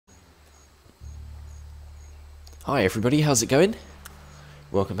Hi everybody, how's it going?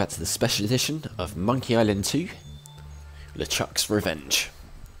 Welcome back to the special edition of Monkey Island 2, LeChuck's Revenge.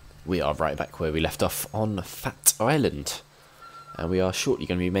 We are right back where we left off on Phatt Island. And we are shortly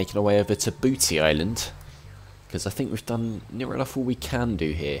going to be making our way over to Booty Island, because I think we've done near enough all we can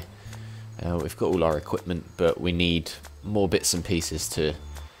do here. We've got all our equipment, but we need more bits and pieces to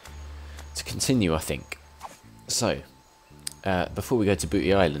continue, I think. So, before we go to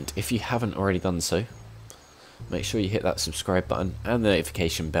Booty Island, if you haven't already done so, make sure you hit that subscribe button and the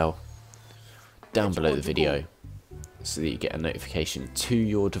notification bell down below the video so that you get a notification to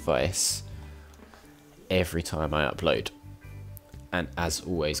your device every time I upload. And as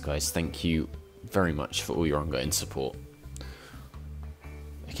always guys, thank you very much for all your ongoing support.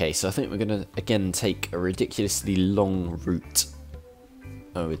 Okay, so I think we're going to again take a ridiculously long route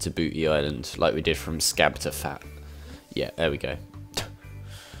over to Booty Island like we did from Scab to Phatt. Yeah, there we go.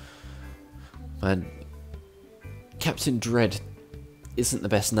 Man, Captain Dread isn't the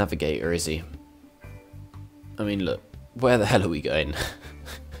best navigator, is he? I mean, look, where the hell are we going?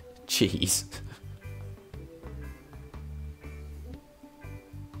 Jeez.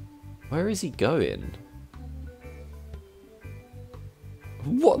 Where is he going?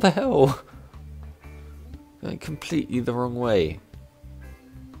 What the hell? Going completely the wrong way.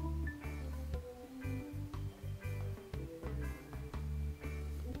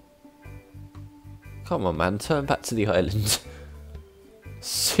 Come on, man, turn back to the island.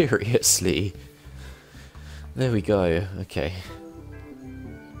 Seriously. There we go, okay.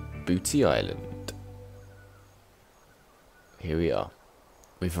 Booty Island. Here we are.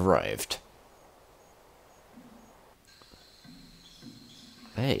 We've arrived.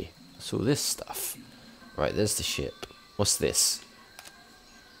 Hey, what's all this stuff? Right, there's the ship. What's this?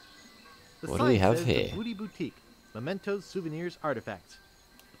 What do we have here? The Booty Boutique. Mementos, souvenirs, artifacts.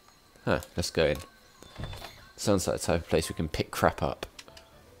 Huh, let's go in. Sounds like the type of place we can pick crap up.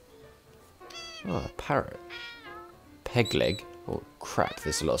 Oh, a parrot. Peg leg. Oh, crap,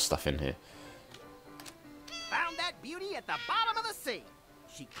 there's a lot of stuff in here. Found that beauty at the bottom of the sea.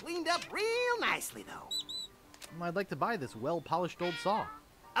 She cleaned up real nicely, though. I'd like to buy this well-polished old saw.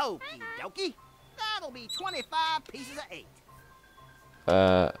 Okie dokie. That'll be 25 pieces of 8.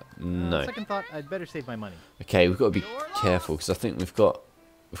 No. Second thought, I'd better save my money. Okay, we've got to be careful, because I think we've got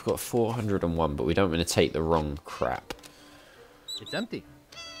 401, but we don't want to take the wrong crap. It's empty.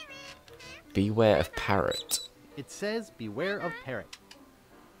 Beware of parrot. It says, beware of parrot.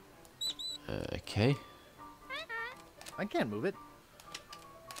 Okay. I can't move it.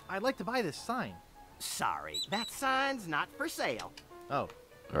 I'd like to buy this sign. Sorry, that sign's not for sale. Oh.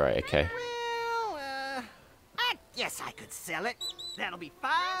 Alright, okay. Well, I guess I could sell it. That'll be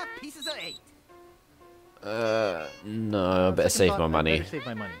 5 pieces of 8. No, I better save my money. Better save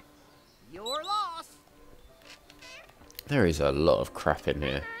my money. Your loss. There is a lot of crap in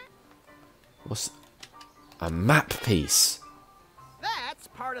here. What's... a map piece? That's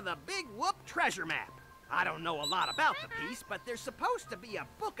part of the Big Whoop treasure map. I don't know a lot about the piece, but there's supposed to be a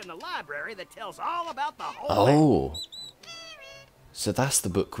book in the library that tells all about the whole land. Oh. So that's the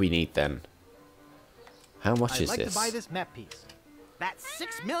book we need then. How much is I'd like this? to buy this map piece. That's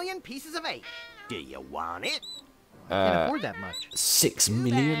 6 million pieces of 8. Do you want it? I can't afford that much. 6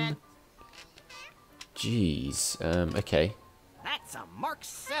 million? Jeez. Okay. That's a Mark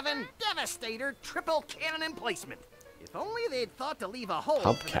 7 Devastator triple cannon emplacement. If only they'd thought to leave a hole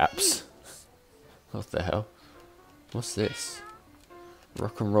for the Hubcaps. fuse. What the hell? What's this?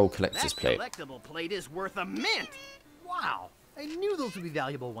 Rock and roll collector's That plate. collectible plate is worth a mint. Wow. I knew those would be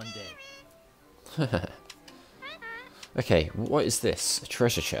valuable one day. Okay, what is this? A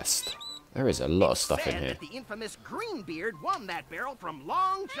treasure chest. There is a lot of stuff in Said here. that the infamous Greenbeard won that barrel from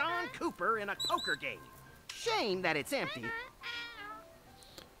Long John Cooper in a poker game. Shame that it's empty.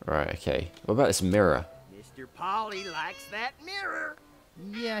 Right, okay. What about this mirror? Mr. Polly likes that mirror.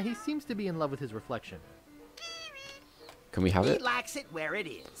 Yeah, he seems to be in love with his reflection. Can we have He it? likes it where it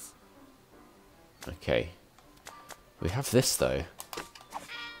is. Okay. We have this though.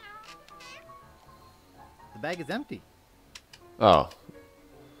 The bag is empty. Oh.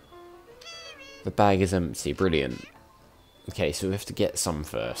 The bag is empty. Brilliant. Okay, so we have to get some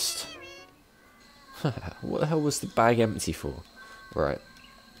first. What the hell was the bag empty for? Right.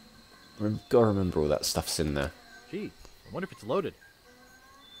 We've got to remember all that stuff's in there. Gee, I wonder if it's loaded.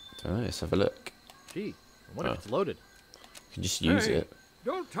 Don't know, let's have a look. Gee, I wonder Oh. if it's loaded. You can just use Hey, it.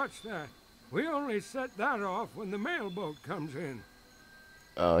 Don't touch that. We only set that off when the mailboat comes in.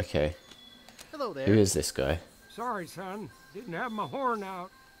 Oh, okay. Hello there. Who is this guy? Sorry, son. Didn't have my horn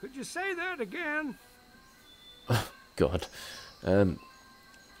out. Could you say that again? God.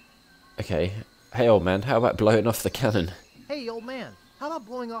 Okay. Hey, old man, how about blowing off the cannon? Hey, old man, how about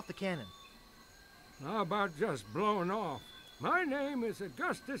blowing off the cannon? How about just blowing off? My name is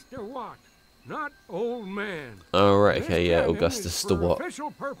Augustus DeWatt, not old man. Oh, right, This okay, yeah, cannon Augustus is the for what?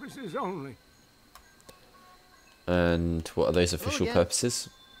 official purposes only. And what are those official again. purposes?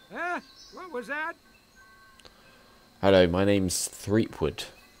 What was that? Hello, my name's Threepwood.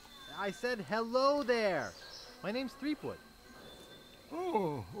 I said hello there. My name's Threepwood.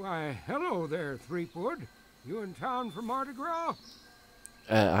 Oh, why, hello there, Threepwood. You in town for Mardi Gras?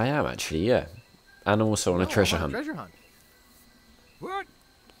 I am actually, yeah. And also on a treasure I'm on hunt. a treasure hunt. What?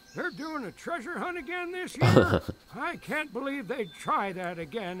 They're doing a treasure hunt again this year? I can't believe they'd try that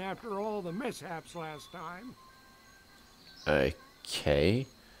again after all the mishaps last time. Okay.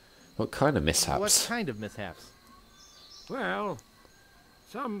 What kind of mishaps? What kind of mishaps? Well,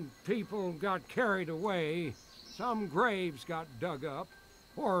 some people got carried away, some graves got dug up.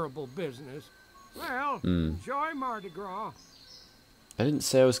 Horrible business. Well, enjoy Mardi Gras. I didn't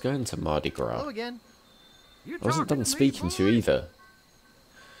say I was going to Mardi Gras. Hello again. You I wasn't talking done to me, speaking to boy? you either.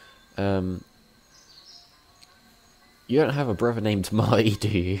 You don't have a brother named Marty, do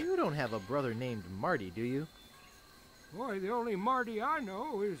you? You don't have a brother named Marty, do you? Boy, the only Marty I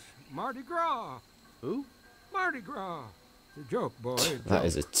know is Mardi Gras. Who? Mardi Gras. It's a joke, boy. That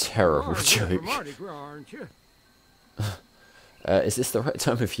is a terrible You're here for joke. Mardi Gras, aren't you? Is this the right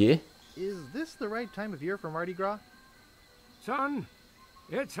time of year? Is this the right time of year for Mardi Gras? Son,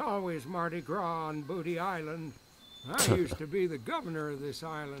 it's always Mardi Gras on Booty Island. I used to be the governor of this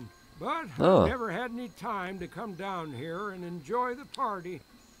island, but Oh. I never had any time to come down here and enjoy the party.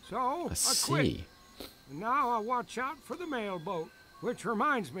 So I I quit. see. And now I watch out for the mailboat, which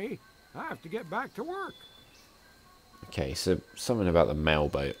reminds me, I have to get back to work. Okay, so something about the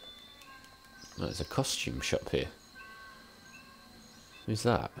mailboat. Oh, there's a costume shop here. Who's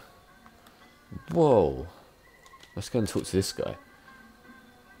that? Whoa. Let's go and talk to this guy.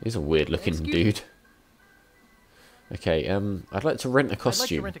 He's a weird looking Excuse me. dude. Okay, I'd like to rent a I'd like to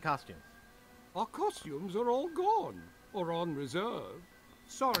costume. rent a costume. Our costumes are all gone, or on reserve.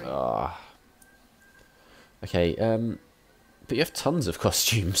 Sorry. Okay, but you have tons of But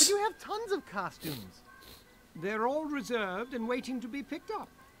costumes. you have tons of costumes. They're all reserved and waiting to be picked up.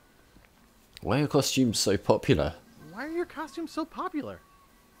 Why are costumes so popular? Why are your costumes so popular?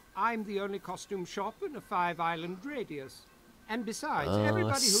 I'm the only costume shop in a 5-island radius. And besides, Oh, I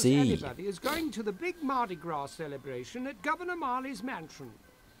everybody who's see. anybody is going to the big Mardi Gras celebration at Governor Marley's mansion.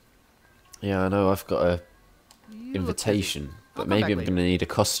 Yeah, I know, I've got a You look busy. invitation, I'll but come maybe back I'm later. going to need a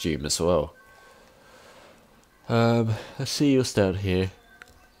costume as well. I see you're down here.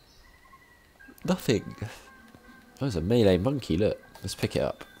 Nothing. Oh, there's a melee monkey, look. Let's pick it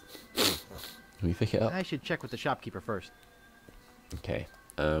up. Can we pick it up? I should check with the shopkeeper first. Okay.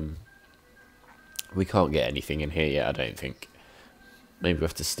 We can't get anything in here yet, I don't think. Maybe we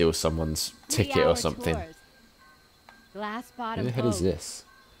have to steal someone's ticket or something. Glass Who bottom the hell is boat. this?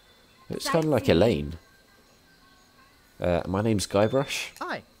 It's kind of like Elaine. My name's Guybrush.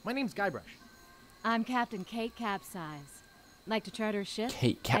 Hi, my name's Guybrush. I'm Captain Kate Capsize. Like to charter a ship?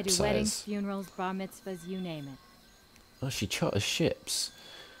 Kate I do weddings, Capsize. funerals, bar mitzvahs, you name it. Oh, she charters ships.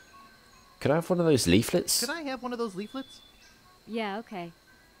 Could I have one of those leaflets? Could I have one of those leaflets? Yeah, okay.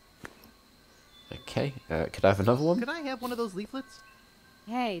 Okay. Could I have another one? Could I have one of those leaflets?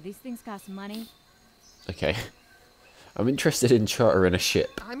 Hey, these things cost money. Okay. I'm interested in chartering a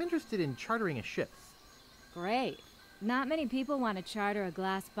ship. I'm interested in chartering a ship. Great. Not many people want to charter a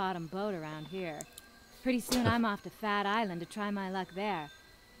glass bottom boat around here. Pretty soon I'm off to Phatt Island to try my luck there.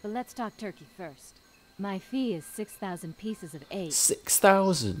 But let's talk turkey first. My fee is 6,000 pieces of 8.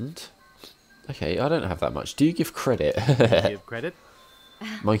 6,000? Okay, I don't have that much. Do you give credit? Give credit.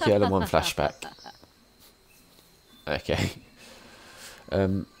 Monkey Island 1 flashback. Okay.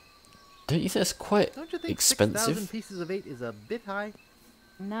 Don't you think that's quite Don't you think expensive? 6,000 pieces of 8 is a bit high?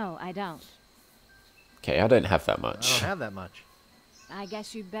 No, I don't. Okay, I don't have that I much. don't have that much. I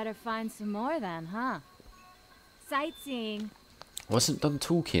guess you'd better find some more then, huh? Sightseeing. Wasn't done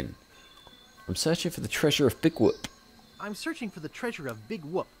talking. I'm searching for the treasure of Big Whoop. I'm searching for the treasure of Big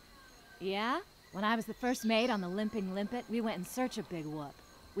Whoop. Yeah? When I was the first mate on the Limping Limpet, we went in search of Big Whoop.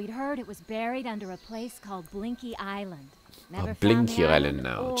 We'd heard it was buried under a place called Blinky Island. Never found Blinky the Island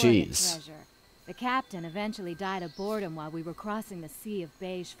now, or jeez. The treasure. The captain eventually died of boredom while we were crossing the sea of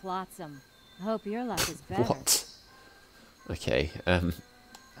beige flotsam. I hope your luck is better. What? Okay,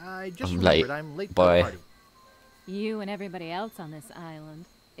 I just I'm remembered late. I'm late for Bye. the party. You and everybody else on this island.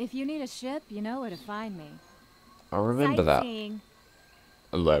 If you need a ship, you know where to find me. I'll remember that. Sightseeing.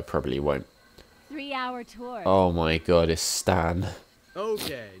 Although I probably won't. 3-hour tour. Oh my god, it's Stan.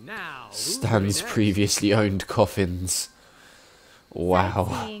 Okay, now. who's Stan's ready next? previously owned coffins. Wow.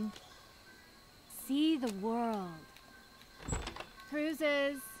 Sightseeing. See the world.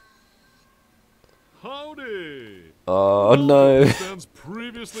 Cruises. Howdy! Oh no. Stan's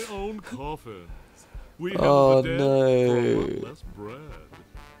previously owned coffins. We have Oh, the dead no. for a lot less bread.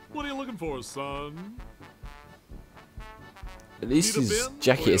 What are you looking for, son? At least Need a his bin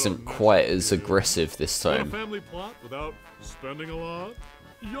jacket for your isn't next quite as meal? aggressive this Want a time. family plot without spending a lot?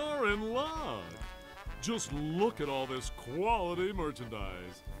 You're in luck. Just look at all this quality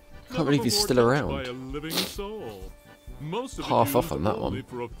merchandise. Can't believe he's still around. By a living soul. Most of it Half off used on that only one.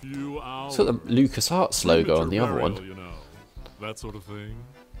 for a few hours. It's got the LucasArts logo on the other Burial, one. You know, that sort of thing.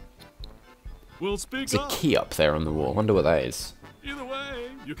 Well, speak There's a up. key up there on the wall. I wonder what that is. Either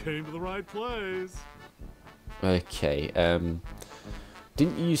way, you came to the right place. Okay,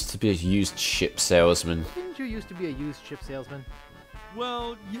 didn't you used to be a used ship salesman? Didn't you used to be a used ship salesman?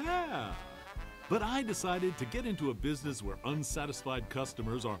 Well, yeah. But I decided to get into a business where unsatisfied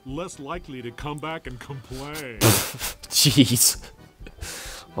customers are less likely to come back and complain. Jeez.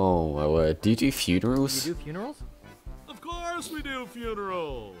 Oh my word. Do you do funerals? You do funerals? Of course we do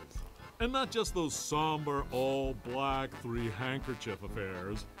funerals. And not just those somber, all-black, three-handkerchief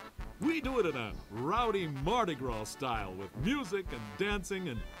affairs. We do it in a rowdy Mardi Gras style with music and dancing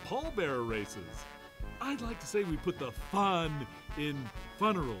and pallbearer races. I'd like to say we put the fun in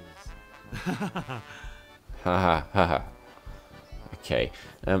funerals. Ha ha ha ha. Okay,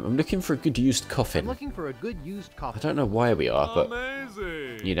 I'm looking for a good used I'm coffin. looking for a good used I coffin. don't know why we are, but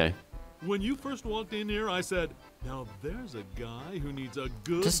Amazing! you know. When you first walked in here, I said, now there's a guy who needs a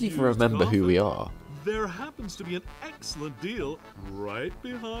good Doesn't even used remember who we coffin. are. There happens to be an excellent deal right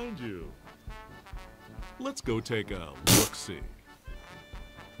behind you. Let's go take a look-see.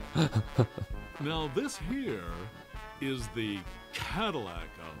 Now this here is the Cadillac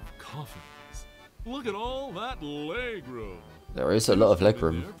of coffins. Look at all that legroom. There is a lot of There's leg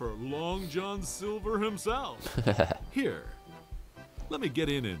room room. there for Long John Silver himself. Here, let me get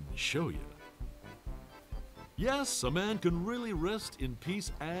in and show you. Yes, a man can really rest in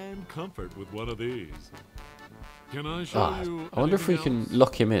peace and comfort with one of these. Can I show Ah, you I wonder if we anything can else?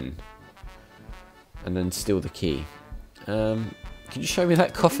 lock him in and then steal the key. Can you show me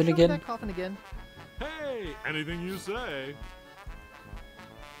that coffin Can you show me again? that coffin again? Hey, anything you say.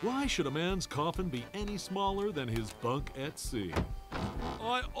 Why should a man's coffin be any smaller than his bunk at sea?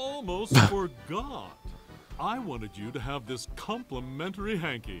 I almost forgot. I wanted you to have this complimentary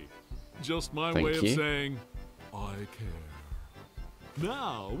hanky. Just my Thank way you. of saying, I care.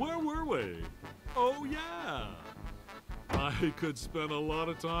 Now, where were we? Oh, yeah. I could spend a lot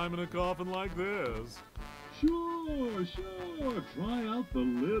of time in a coffin like this. Sure. Try out the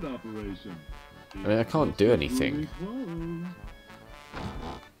lid operation. I mean, I can't do anything.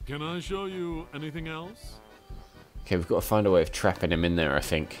 Can I show you anything else? Okay, we've got to find a way of trapping him in there, I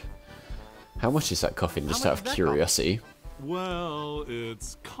think. How much is that coffin, just much out is of that curiosity? Well,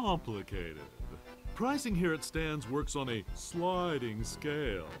 it's complicated. Pricing here at Stan's works on a sliding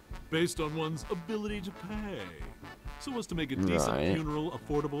scale, based on one's ability to pay, so as to make a decent Right. funeral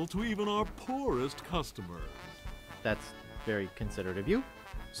affordable to even our poorest customers. That's very considerate of you.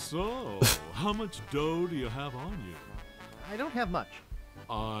 So, how much dough do you have on you? I don't have much.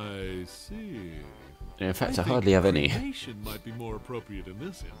 I see. In fact, I think hardly have any. cremation might be more appropriate in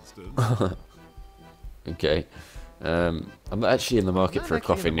this instance. Okay. I'm not actually in the market Not for a actually in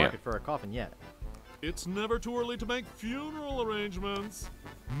the coffin yet. market for a coffin yet. It's never too early to make funeral arrangements.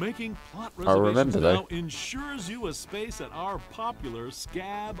 Making plot I'll reservations remember, though. now ensures you a space at our popular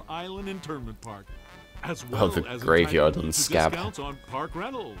Scab Island Internment Park, as well the as graveyard entitling on you to Scab. discounts on park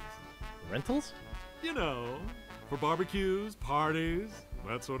rentals. Rentals? You know, for barbecues, parties,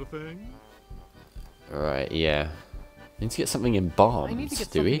 that sort of thing. Alright, yeah. Need to get something I embalmed, need to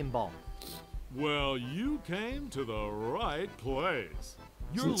get do something we? embalmed. Well, you came to the right place.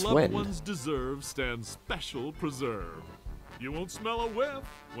 Your Since loved when? ones deserve Stan's special preserve. You won't smell a whiff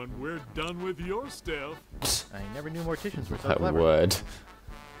when we're done with your stuff. I never knew morticians were so That clever. word.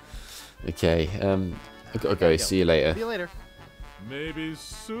 Okay, I gotta go. See you later. See you later. Maybe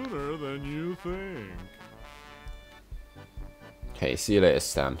sooner than you think. Okay, see you later,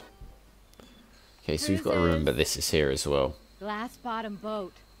 Stan. Okay, so we've got to Cruises. remember this is here as well. Glass bottom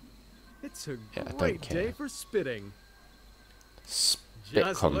boat. It's a Yeah, I don't great care. day for spitting. Spit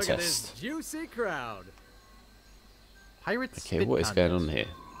Just look at this contest. juicy crowd. Pirates. Okay, spit what is going contest. on here?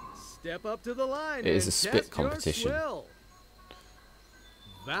 Step up to the line It is and a spit test your competition. swill.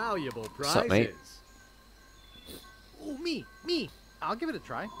 Valuable What's up, mate? prizes. Oh, me. I'll give it a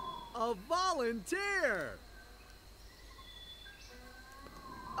try. A volunteer.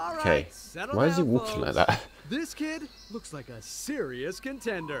 All Okay. right, settle Why is he down, walking like folks. that? This kid looks like a serious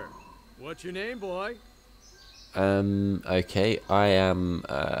contender. What's your name, boy? Okay. I am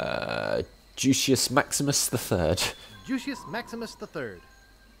Jucius Maximus the Third. Jucius Maximus III.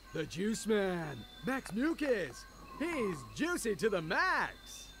 The Juice Man, Max Mucus. He's juicy to the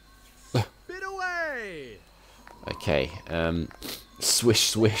max. Spit away. Okay. Swish,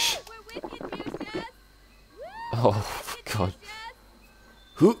 swish. We're with you, Juices! Oh God.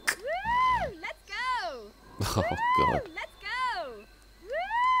 Hook. Woo! Let's go! Oh God. Let's go!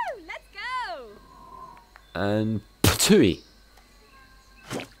 Woo! Let's go! And Patooey.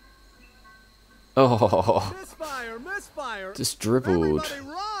 Oh, Misfire, misfire. just dribbled. Everybody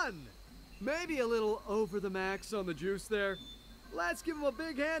run. Maybe a little over the max on the juice there. Let's give him a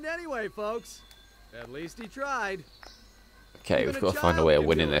big hand anyway, folks. At least he tried. Okay, Even we've a got to find a child way of can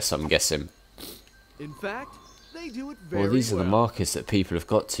winning do it. this, I'm guessing. In fact, they do it very Well, these are the well. markers that people have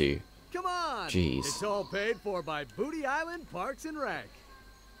got to. Come on. Jeez. It's all paid for by Booty Island Parks and Rec.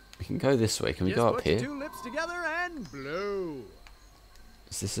 We can go this way. Can we Just go up put your here? 2 lips together and blow.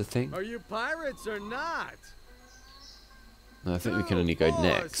 Is this a thing? Are you pirates or not? No, I think we can 2, only go 4,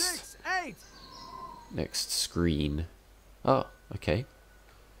 next. 6, 8. Next screen. Oh, okay.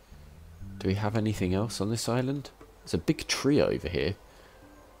 Do we have anything else on this island? There's a big tree over here.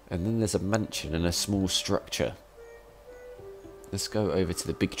 And then there's a mansion and a small structure. Let's go over to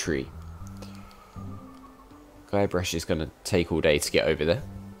the big tree. Guybrush is going to take all day to get over there,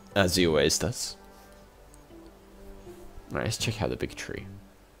 as he always does. Right, let's check out the big tree.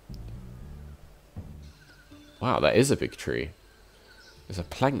 Wow, that is a big tree. There's a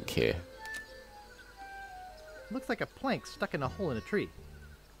plank here. Looks like a plank stuck in a hole in a tree.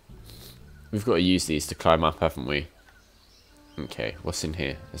 We've got to use these to climb up, haven't we? Okay, what's in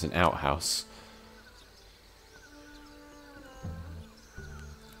here? There's an outhouse.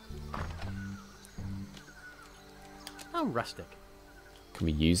 How rustic. Can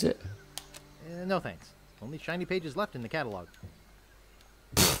we use it? No thanks. Only shiny pages left in the catalog.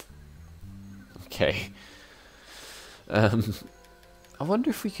 Okay. I wonder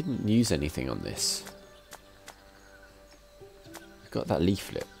if we can use anything on this. We've got that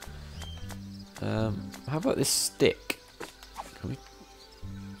leaflet. How about this stick? Can we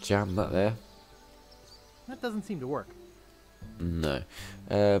jam that there? That doesn't seem to work. No.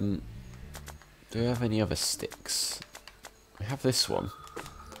 Do we have any other sticks? We have this one.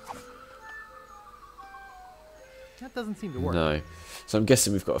 That doesn't seem to work. No. So I'm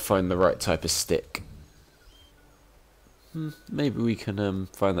guessing we've got to find the right type of stick. Maybe we can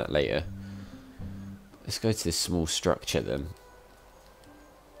find that later. Let's go to this small structure then.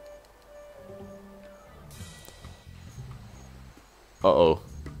 Uh-oh.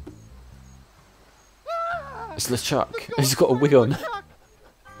 It's LeChuck. He's got a wig on.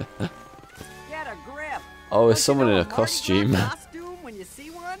 Get a grip. Oh, there's Don't someone you in know a Mardi Gras costume. costume when you see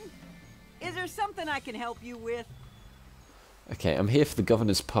one? Is there something I can help you with? Okay, I'm here for the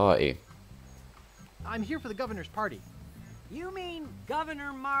governor's party. I'm here for the governor's party. You mean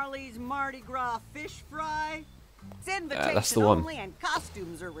Governor Marley's Mardi Gras fish fry? It's invitation that's the one. only and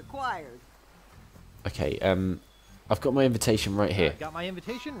costumes are required. Okay, I've got my invitation right here. I've got my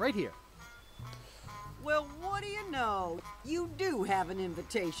invitation right here. Well, what do you know? You do have an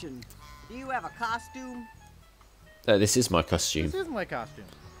invitation. Do you have a costume? This is my costume. This is my costume.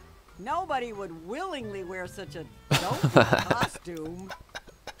 Nobody would willingly wear such a dope costume.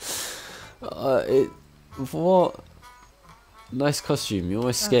 What? Nice costume. You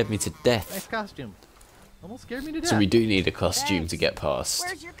almost scared me to Nice death. costume. Almost scared me to death. So we do need a costume to Thanks. get past.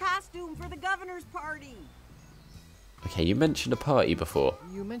 Where's your costume for the governor's party? Okay, you mentioned a party before.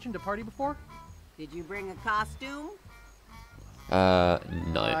 You mentioned a party before? Did you bring a costume? No.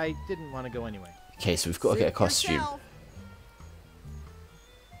 I didn't want to go anyway. Okay, so we've got to get a Suit costume. yourself.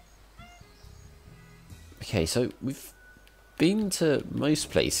 Okay, so we've been to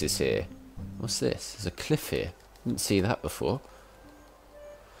most places here. What's this? There's a cliff here. Didn't see that before.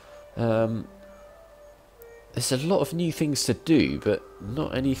 There's a lot of new things to do, but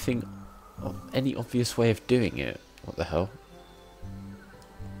not anything, any obvious way of doing it. What the hell?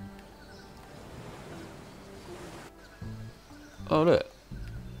 Oh look.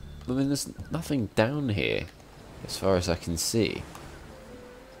 I mean, there's nothing down here, as far as I can see.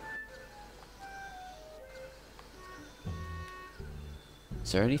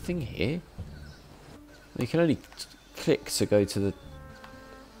 Is there anything here? You can only click to go to the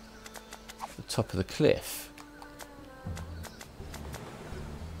top of the cliff.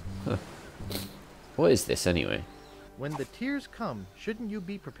 Huh. What is this anyway? When the tears come, shouldn't you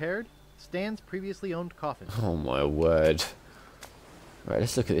be prepared? Stan's previously owned coffin. Oh my word. Right,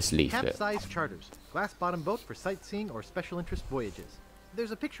 let's look at this leaflet. Capsize charters. Glass bottom boat for sightseeing or special interest voyages.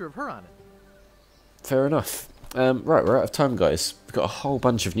 There's a picture of her on it. Fair enough. Right, we're out of time, guys. We've got a whole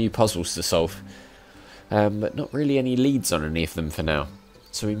bunch of new puzzles to solve. But not really any leads on any of them for now.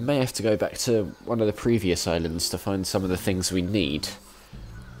 So we may have to go back to one of the previous islands to find some of the things we need.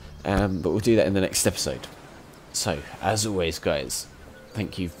 But we'll do that in the next episode. So, as always, guys,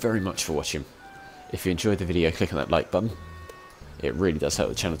 thank you very much for watching. If you enjoyed the video, click on that like button. It really does help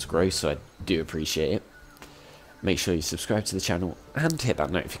the channel to grow, so I do appreciate it. Make sure you subscribe to the channel and hit that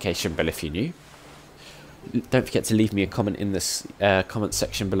notification bell if you're new. Don't forget to leave me a comment in this comment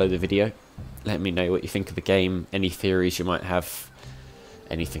section below the video. Let me know what you think of the game, any theories you might have,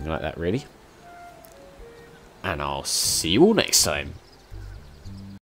 anything like that really. And I'll see you all next time.